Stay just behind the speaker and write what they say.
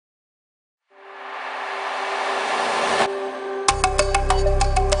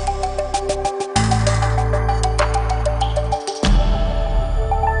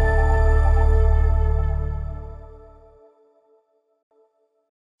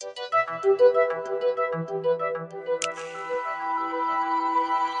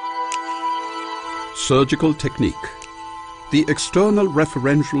Surgical technique. The external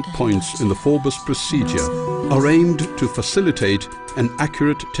referential points in the Phorbas procedure are aimed to facilitate an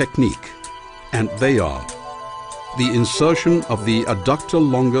accurate technique, and they are the insertion of the adductor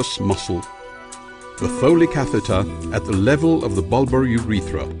longus muscle, the Foley catheter at the level of the bulbar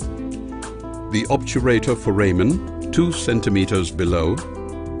urethra, the obturator foramen 2 centimeters below,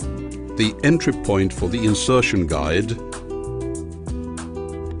 the entry point for the insertion guide,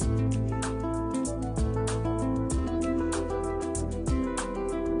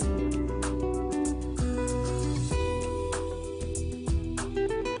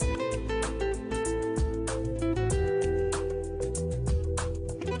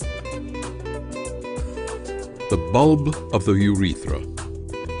 the bulb of the urethra.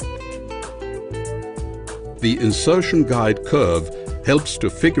 The insertion guide curve helps to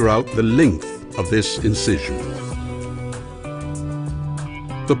figure out the length of this incision.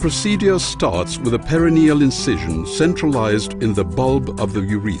 The procedure starts with a perineal incision centralized in the bulb of the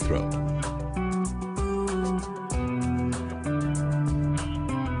urethra.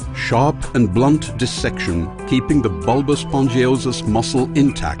 Sharp and blunt dissection, keeping the bulbous spongiosus muscle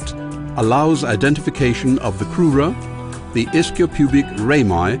intact, allows identification of the crura, the ischiopubic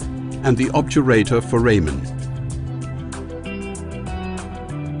rami, and the obturator foramen.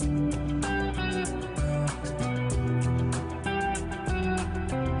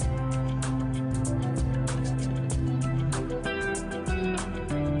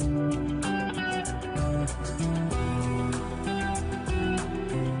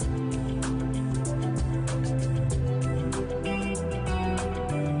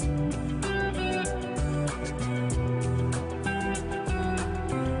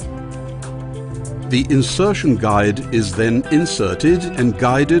 The insertion guide is then inserted and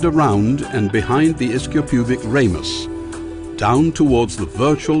guided around and behind the ischiopubic ramus, down towards the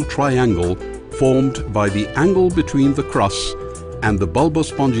virtual triangle formed by the angle between the crus and the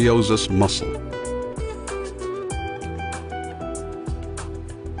bulbospongiosus muscle.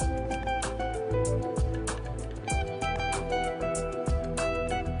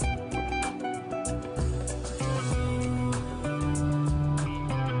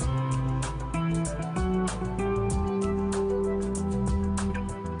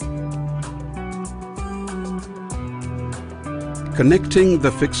 Connecting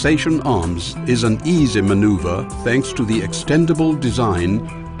the fixation arms is an easy maneuver thanks to the extendable design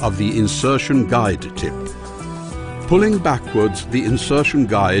of the insertion guide tip. Pulling backwards the insertion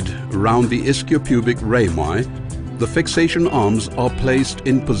guide around the ischiopubic rami, the fixation arms are placed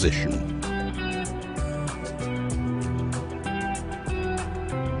in position.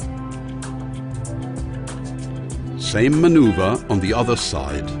 Same maneuver on the other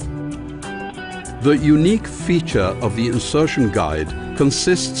side. The unique feature of the insertion guide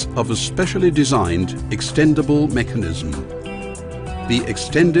consists of a specially designed extendable mechanism. The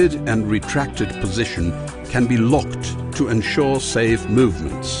extended and retracted position can be locked to ensure safe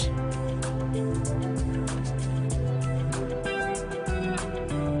movements.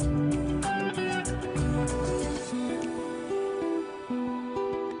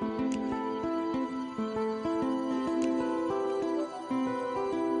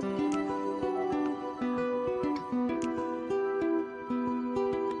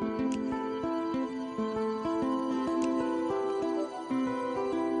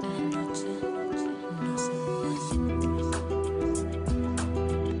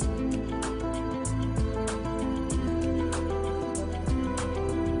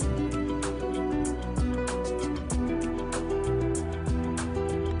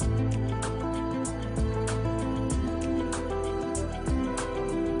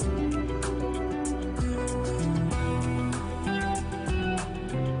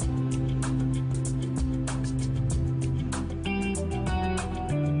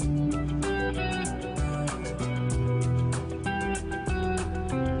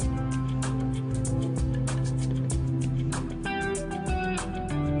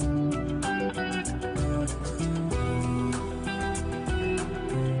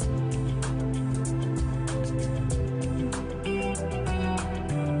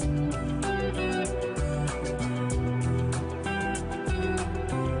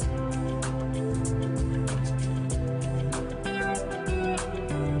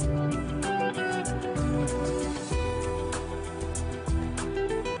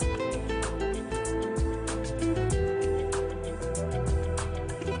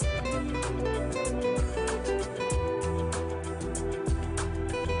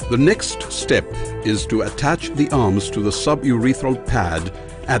 The next step is to attach the arms to the suburethral pad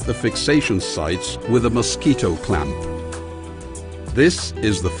at the fixation sites with a mosquito clamp. This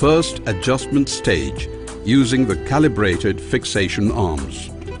is the first adjustment stage using the calibrated fixation arms.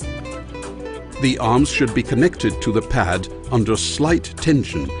 The arms should be connected to the pad under slight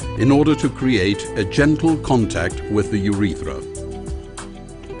tension in order to create a gentle contact with the urethra.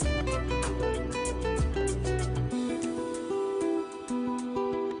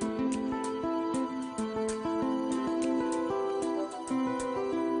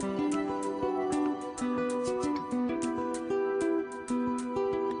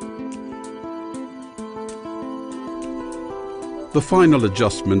 The final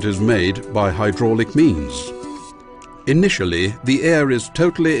adjustment is made by hydraulic means. Initially, the air is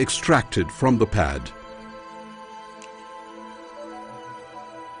totally extracted from the pad.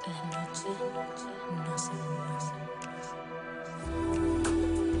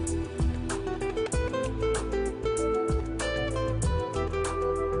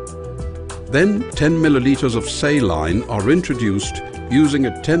 Then 10 milliliters of saline are introduced using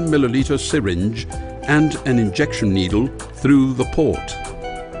a 10 milliliter syringe and an injection needle through the port.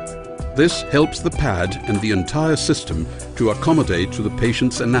 This helps the pad and the entire system to accommodate to the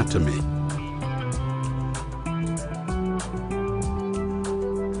patient's anatomy.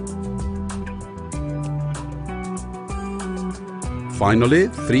 Finally,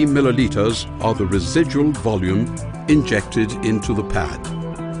 3 milliliters are the residual volume injected into the pad.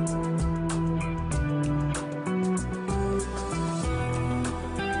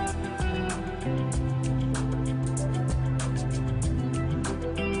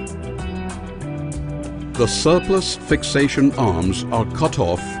 The surplus fixation arms are cut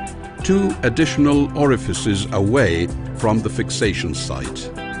off 2 additional orifices away from the fixation site.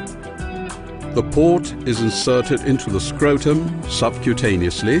 The port is inserted into the scrotum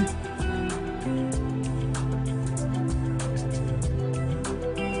subcutaneously.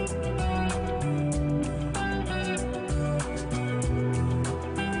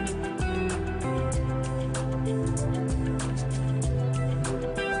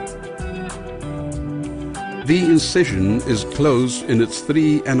 The incision is closed in its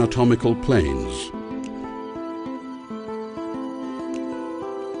 3 anatomical planes.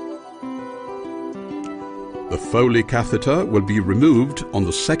 The Foley catheter will be removed on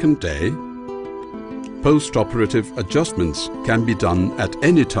the 2nd day. Post-operative adjustments can be done at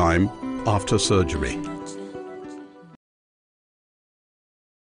any time after surgery.